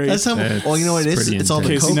pretty great. That's how. Well, you know what it is? It's all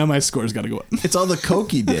the coke. Now my score's got to go up. It's all the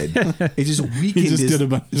coke he did. It just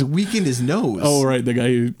weakened his nose. Oh right, the guy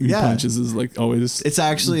who punches is like always. It's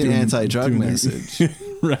actually an anti-drug message.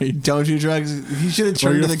 Right. Don't do drugs. You should have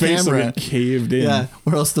turned to the camera. Caved in. Yeah.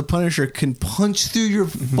 Or else the Punisher can punch through your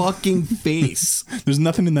fucking face. There's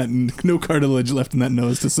nothing in that. No cartilage left in that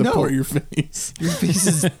nose to support your face. Your face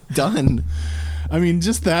is done. I mean,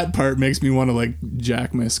 just that part makes me want to like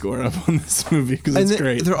jack my score up on this movie because it's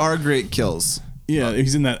great. There are great kills. Yeah,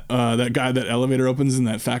 he's in that guy, that elevator opens and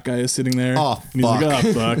that fat guy is sitting there. Oh, and he's like,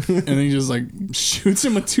 oh, fuck. And then he just like shoots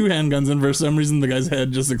him with 2 handguns, and for some reason the guy's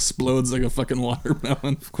head just explodes like a fucking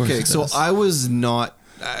watermelon. Of course. Okay, so I was not.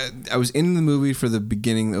 I was in the movie for the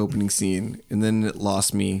beginning, the opening scene, and then it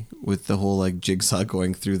lost me with the whole like jigsaw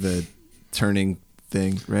going through the turning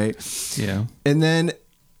thing, right? Yeah. And then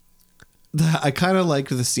I kind of liked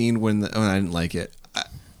the scene when I didn't like it.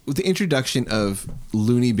 With the introduction of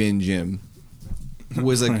Looney Bin Jim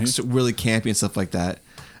was like really campy and stuff like that.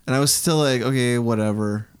 And I was still like, okay,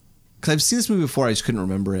 whatever. Because I've seen this movie before, I just couldn't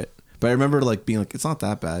remember it. But I remember like being like, it's not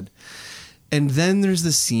that bad. And then there's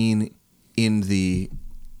the scene in the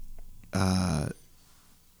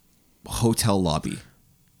hotel lobby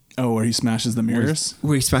Oh, where he smashes the mirrors?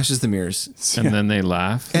 where he smashes the mirrors. And then they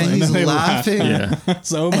laugh. And And he's then they laugh. laughing. Yeah.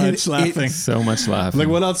 So much laughing. So much laughing. Like,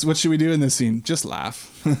 what else? What should we do in this scene? Just laugh.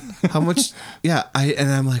 How much? Yeah.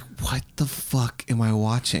 I'm like, what the fuck am I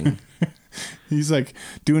watching? He's like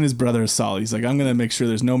doing his brother a solid. He's like, I'm gonna make sure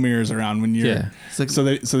there's no mirrors around when you're. Yeah. It's like, So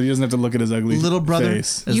he doesn't have to look at his ugly little brother,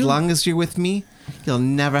 face. as long as you're with me, you'll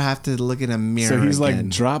never have to look in a mirror. So he's again. like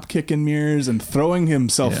drop kicking mirrors and throwing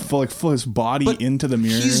himself full his body But into the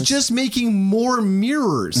mirrors. He's just making more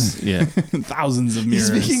mirrors. yeah. thousands of mirrors.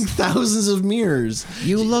 He's making thousands of mirrors.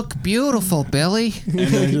 You look beautiful, Billy. and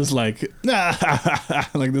they're just like,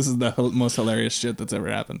 like this is the most hilarious shit that's ever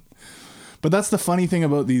happened. But that's the funny thing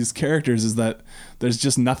about these characters is that there's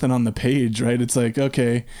just nothing on the page, right? It's like,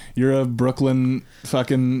 okay, you're a Brooklyn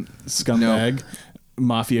fucking scumbag,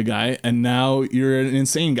 mafia guy, and now you're an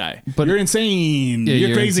insane guy. But you're insane. Yeah,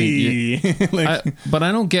 you're crazy. Like, But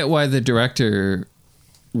I don't get why the director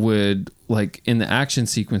would, like, in the action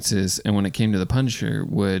sequences and when it came to the Punisher,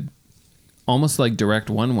 would almost like direct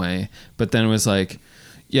one way, but then it was like,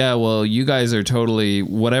 yeah, well, you guys are totally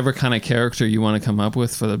whatever kind of character you want to come up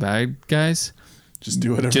with for the bad guys. just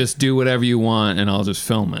do whatever. Just do whatever you want, and I'll just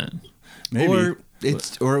film it. maybe. Or it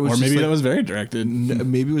was Or just maybe like, that was very directed.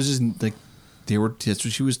 maybe it was just like that's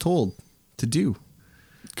what she was told to do.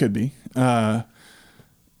 Could be.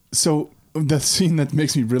 So the scene that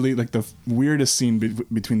makes me really like the weirdest scene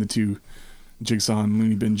between the two, Jigsaw and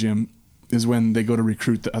Looney Bin Jim, is when they go to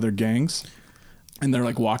recruit the other gangs, and they're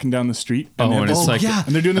like walking down the street. And And it's like, yeah.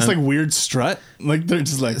 and they're doing this like weird strut, like they're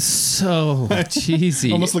just like so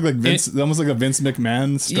cheesy. almost look like Vince, almost like a Vince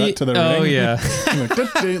McMahon strut to the ring. Oh yeah.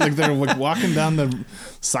 like they're like walking down the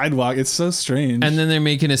sidewalk. It's so strange. And then they're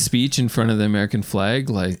making a speech in front of the American flag,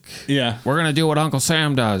 like, yeah, we're gonna do what Uncle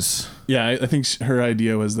Sam does. yeah. I think her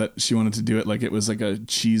idea was that she wanted to do it like it was like a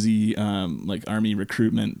cheesy, like army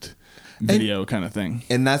recruitment video kind of thing.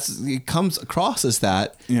 And it comes across as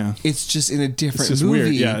that. Yeah. It's just in a It's different just movie.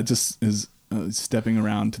 weird. Yeah, it just is stepping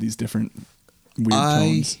around to these different weird I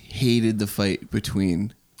tones. hated the fight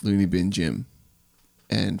between Looney Bin Jim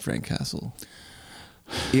and Frank Castle.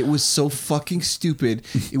 It was so fucking stupid.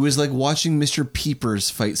 It was like watching Mr.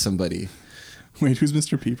 Peepers fight somebody. Wait, who's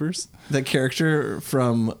Mr. Peepers? That character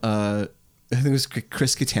from I think it was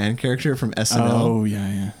Chris Kattan character from SNL. Oh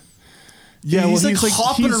yeah. Yeah, He's, like,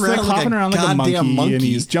 hopping around like a goddamn monkey. and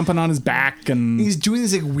he's jumping on his back, and He's doing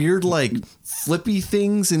these like weird like flippy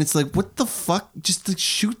things, and it's like, what the fuck? Just to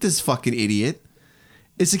shoot this fucking idiot.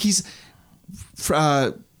 It's like he's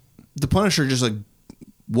the Punisher just like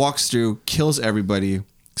walks through, kills everybody,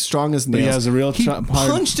 strong as nails. he has a real he hard-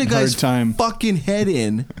 punched a guy's hard time. fucking head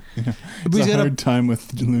in. But it's he's a got hard time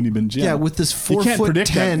with Looney Bin Jim. Yeah, with this You can't 4'10"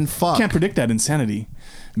 predict that. fuck. You can't predict that insanity.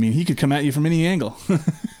 I mean, he could come at you from any angle.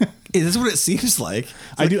 That's what it seems like.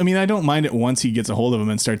 I don't mind it once he gets a hold of him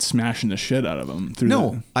and starts smashing the shit out of him.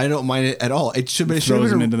 No, I don't mind it at all. It should have throws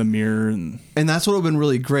him been, into the mirror and that's what would have been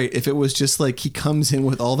really great if it was just like he comes in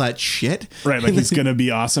with all that shit, right, like he's gonna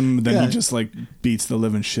be awesome. Then Yeah. he just like beats the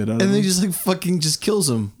living shit out of and him. then he just like fucking just kills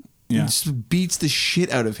him. Yeah. Just beats the shit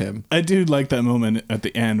out of him. I do like that moment at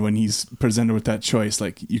the end when he's presented with that choice.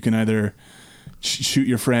 Like you can either shoot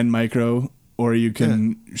your friend Micro or you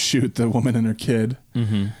can shoot the woman and her kid.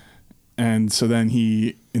 Mm-hmm. And so then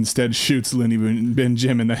he instead shoots Looney Bin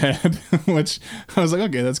Jim in the head, which I was like,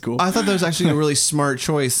 okay, that's cool. I thought that was actually a really smart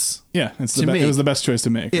choice. Yeah, it to make. was the best choice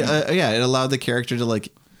to make. It allowed the character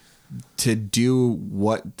to do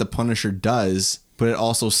what the Punisher does, but it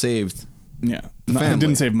also saved. Yeah, The it family.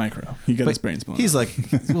 didn't save Micro. He got But his brains blown. he's out.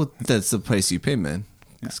 like, well, that's the price you pay, man.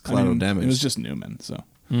 It's collateral damage. It was just Newman, so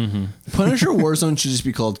Punisher Warzone should just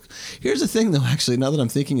be called. Here's the thing, though. Actually, now that I'm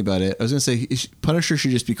thinking about it, I was going to say Punisher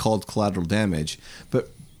should just be called Collateral Damage. But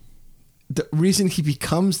the reason he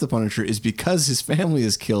becomes the Punisher is because his family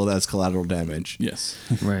is killed as collateral damage. yes.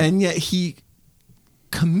 Right. And yet he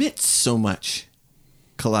commits so much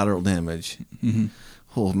collateral damage. Mm-hmm.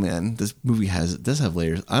 Oh man, this movie does have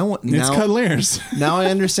layers. It's cut layers. Now I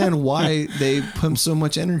understand why they pump so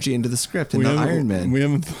much energy into the script and not Iron Man. We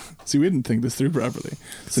didn't think this through properly.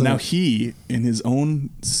 So now he, in his own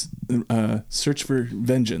search for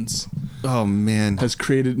vengeance, Oh man, has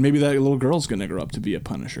created. Maybe that little girl's gonna grow up to be a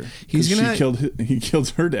Punisher. He's 'Cause gonna- he killed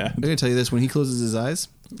her I'm dad. gonna tell you this: when he closes his eyes,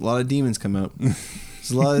 a lot of demons come out.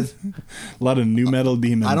 There's a lot of. A lot of new metal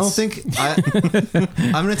demons. I don't think.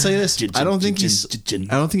 I'm gonna tell you this: I don't think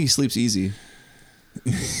he sleeps easy.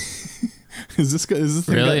 Is this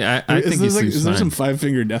thing Really? I think he sleeps is there some fine.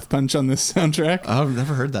 5-Finger Death Punch on this soundtrack? I've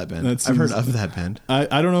never heard that band. That I've heard seems- of that band. I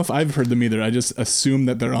don't know if I've heard them either. I just assume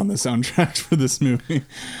that they're on the soundtrack for this movie.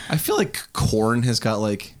 I feel like Korn has got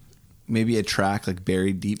like maybe a track like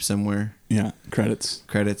buried deep somewhere. Yeah, credits.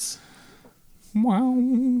 Wow.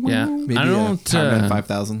 Yeah, Maybe I don't. Power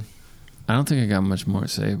 5000. I don't think I got much more to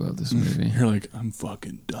say about this movie. You're like, I'm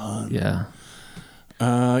fucking done. Yeah.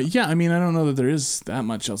 Yeah, I mean, I don't know that there is that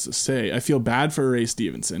much else to say. I feel bad for Ray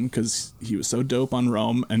Stevenson because he was so dope on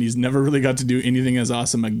Rome, and he's never really got to do anything as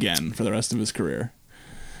awesome again for the rest of his career.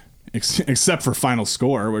 Except for Final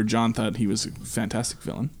Score, where John thought he was a fantastic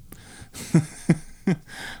villain.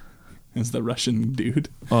 As the Russian dude.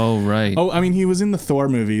 Oh, right. Oh, I mean, he was in the Thor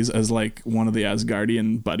movies as like one of the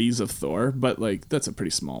Asgardian buddies of Thor, but like that's a pretty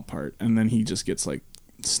small part. And then he just gets like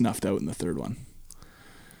snuffed out in the third one.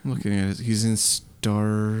 I'm looking at it. He's in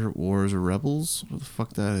Star Wars Rebels. What the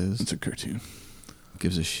fuck that is? It's a cartoon.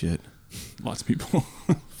 Gives a shit. Lots of people.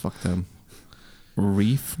 Fuck them.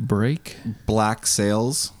 Reef Break. Black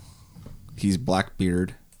Sails. He's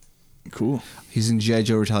Blackbeard. Cool. He's in G.I.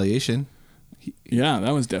 Joe Retaliation. Yeah,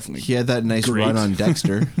 that was definitely. He had that nice great. run on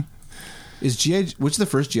Dexter. Which is the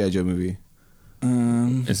first G.I. Joe movie?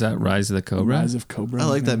 Is that Rise of the Cobra? Rise of Cobra. I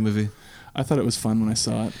like that movie. I thought it was fun when I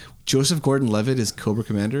saw it. Joseph Gordon-Levitt is Cobra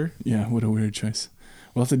Commander. Yeah, what a weird choice.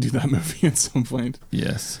 We'll have to do that movie at some point.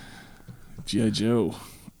 Yes. G.I. Joe.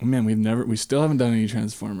 Oh man, we still haven't done any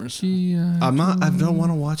Transformers. I don't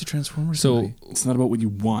want to watch a Transformers movie. It's not about what you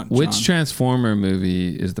want, John. Which Transformer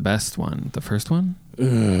movie is the best one? The first one?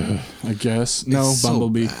 I guess. No, It's so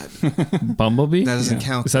Bumblebee. bad. Bumblebee? That doesn't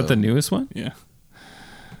count. Is that the though. newest one? Yeah.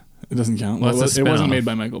 It doesn't count. Well, Well, it's a it wasn't spin-off. made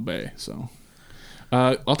by Michael Bay, so.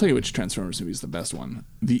 I'll tell you which Transformers movie is the best one.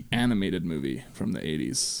 The animated movie from the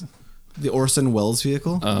 80s. The Orson Welles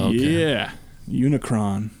vehicle? Oh, okay. Yeah.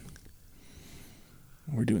 Unicron.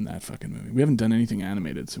 We're doing that fucking movie. We haven't done anything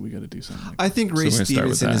animated, so we got to do something. Like I think Ray we're gonna start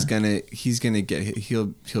with Stevenson is that. he's gonna get he'll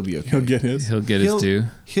be okay. he'll get his. He'll get his due.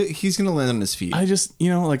 He's gonna land on his feet. I just,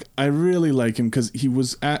 like, I really like him because he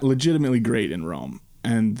was legitimately great in Rome.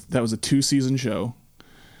 And that was a 2-season show.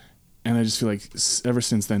 And I just feel like ever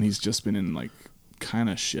since then, he's just been in, like, kind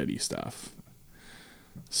of shitty stuff.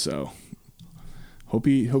 So, hope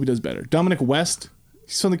he does better. Dominic West,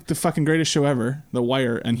 he's on like the fucking greatest show ever, The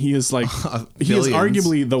Wire. And he is like, he is Billions.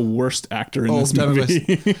 arguably the worst actor in this Dominic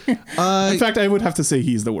movie. West. In fact, I would have to say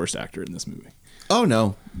he's the worst actor in this movie. Oh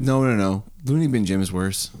no. Looney Bin Jim is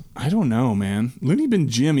worse. I don't know, man. Looney Bin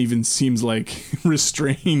Jim even seems like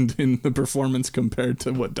restrained in the performance compared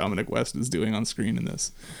to what Dominic West is doing on screen in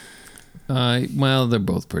this. Well, they're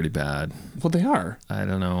both pretty bad. Well, they are. I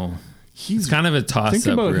don't know. He's It's kind of a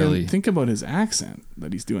toss-up, really. Think about his accent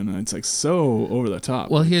that he's doing. It's like so over the top.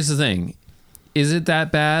 Well, here's the thing. Is it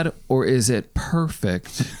that bad or is it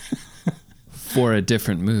perfect for a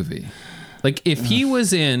different movie? Like if he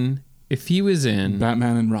was in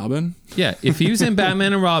Batman and Robin. Yeah, if he was in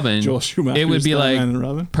Batman and Robin, Joel Schumacher's it would be Batman and like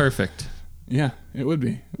Robin. perfect. Yeah, it would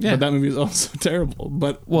be. Yeah. But that movie is also terrible.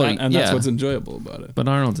 But that's yeah. what's enjoyable about it. But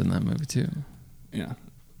Arnold's in that movie too. Yeah.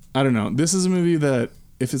 I don't know. This is a movie that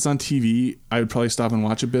if it's on TV, I would probably stop and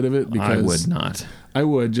watch a bit of it because I would not. I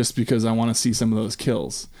would just because I want to see some of those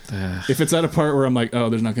kills. If it's at a part where I'm like, oh,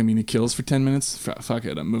 there's not going to be any kills for 10 minutes, fuck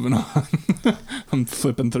it, I'm moving on. I'm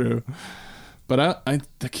flipping through. But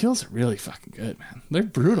the kills are really fucking good, man. They're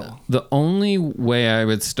brutal. The only way I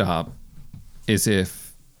would stop is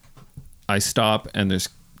if I stop and there's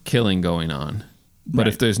killing going on. But Right.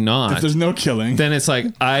 if there's not, If there's no killing, then it's like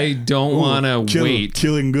I don't want to wait.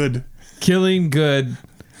 Killing good. Killing good,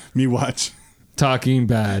 Me watch. talking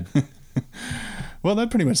bad. Well, that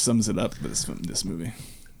pretty much sums it up. This movie.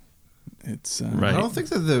 It's Right. I don't think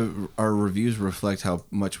that our reviews reflect how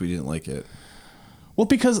much we didn't like it. Well,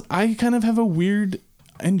 because I kind of have a weird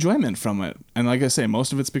enjoyment from it, and like I say,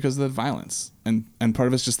 most of it's because of the violence, and part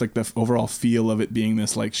of it's just like the overall feel of it being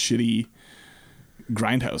this like shitty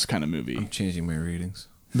grindhouse kind of movie. I'm changing my ratings.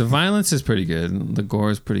 The violence is pretty good. The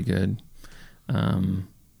gore is pretty good.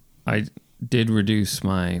 I did reduce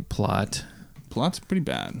my plot. Plot's pretty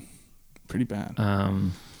bad. Pretty bad.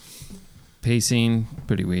 Pacing,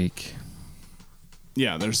 pretty weak.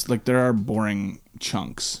 Yeah, there are boring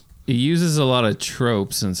chunks. It uses a lot of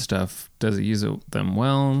tropes and stuff. Does it use them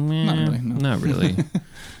well? Not really, no. Not really.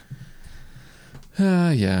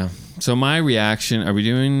 Yeah. So my reaction, are we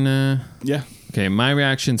doing... Yeah. Okay, my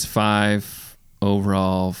reaction's 5.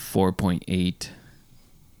 Overall, 4.8.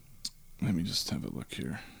 Let me just have a look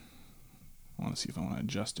here. I want to see if I want to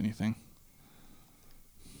adjust anything.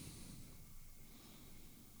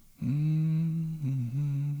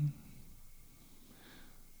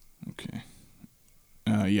 Okay.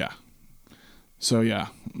 Yeah. So yeah,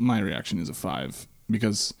 my reaction is a 5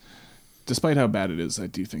 because despite how bad it is, I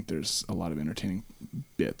do think there's a lot of entertaining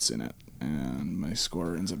bits in it, and my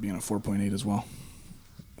score ends up being a 4.8 as well.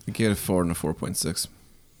 I gave it a 4 and a 4.6.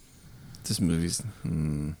 This movie's...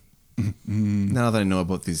 Now that I know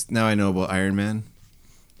about these... Now I know about Iron Man.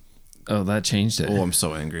 Oh, that changed it. Oh, I'm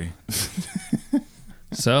so angry.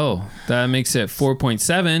 So that makes it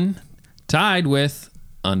 4.7, tied with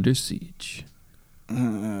Under Siege.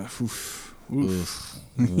 Oof. Woof.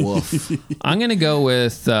 I'm going to go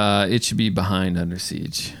with It Should Be Behind Under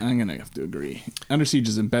Siege. I'm going to have to agree. Under Siege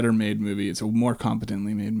is a better made movie. It's a more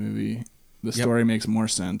competently made movie. The story makes more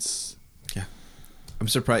sense. Yeah. I'm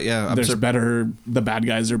surprised. Yeah. There's better. The bad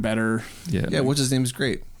guys are better. Yeah. What's his name is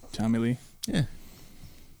great. Tommy Lee. Yeah.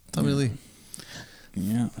 Tommy Lee.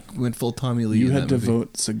 Yeah. Went full Tommy Lee. You in had to that movie.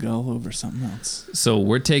 vote Seagal over something else. So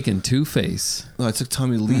we're taking Two-Face No, I took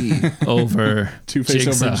Tommy Lee. over Two-Face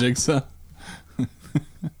Jigsaw. over Jigsaw.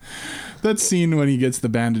 That scene when he gets the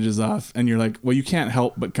bandages off and you're like, well, you can't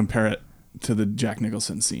help but compare it to the Jack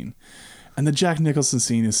Nicholson scene. And the Jack Nicholson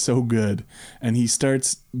scene is so good. And he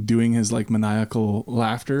starts doing his like maniacal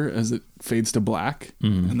laughter as it fades to black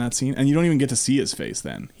in that scene. And you don't even get to see his face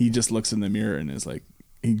then. He just looks in the mirror and is like,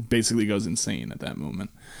 he basically goes insane at that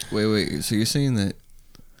moment. Wait. So you're saying that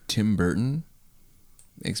Tim Burton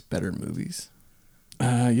makes better movies?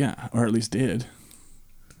 Yeah, or at least did.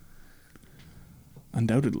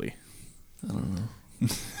 Undoubtedly. I don't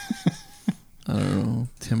know.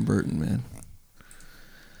 Tim Burton, man.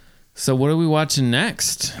 So what are we watching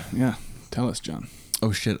next? Yeah, tell us, John.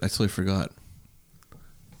 Oh shit! I totally forgot.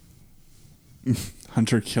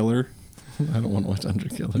 Hunter Killer. I don't want to watch Hunter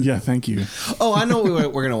Killer. Yeah, thank you. Oh, I know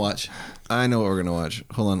what we're gonna watch.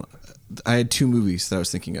 Hold on. I had 2 movies that I was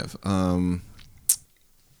thinking of. And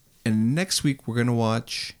next week we're gonna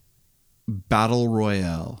watch Battle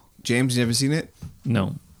Royale. James, you ever seen it?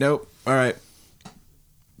 No. Nope. All right.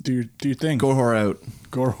 Do your thing. Gore horror out.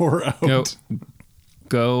 Gore horror out.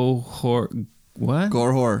 Go horror. What?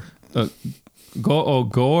 Gore horror.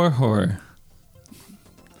 Gore horror.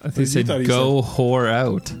 I think he said go whore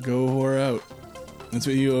out. Go horror out. That's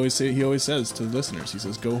what you always say. He always says to the listeners. He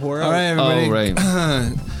says, "Go horror out." All right, everybody.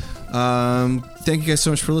 Oh, right. Thank you guys so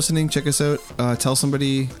much for listening. Check us out. Tell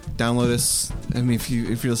somebody. Download us. I mean, if you're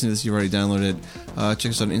listening to this, you've already downloaded it. Check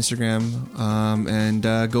us out on Instagram. And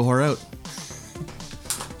go horror out.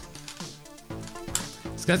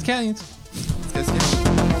 Scott's Canyons.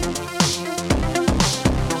 Yes.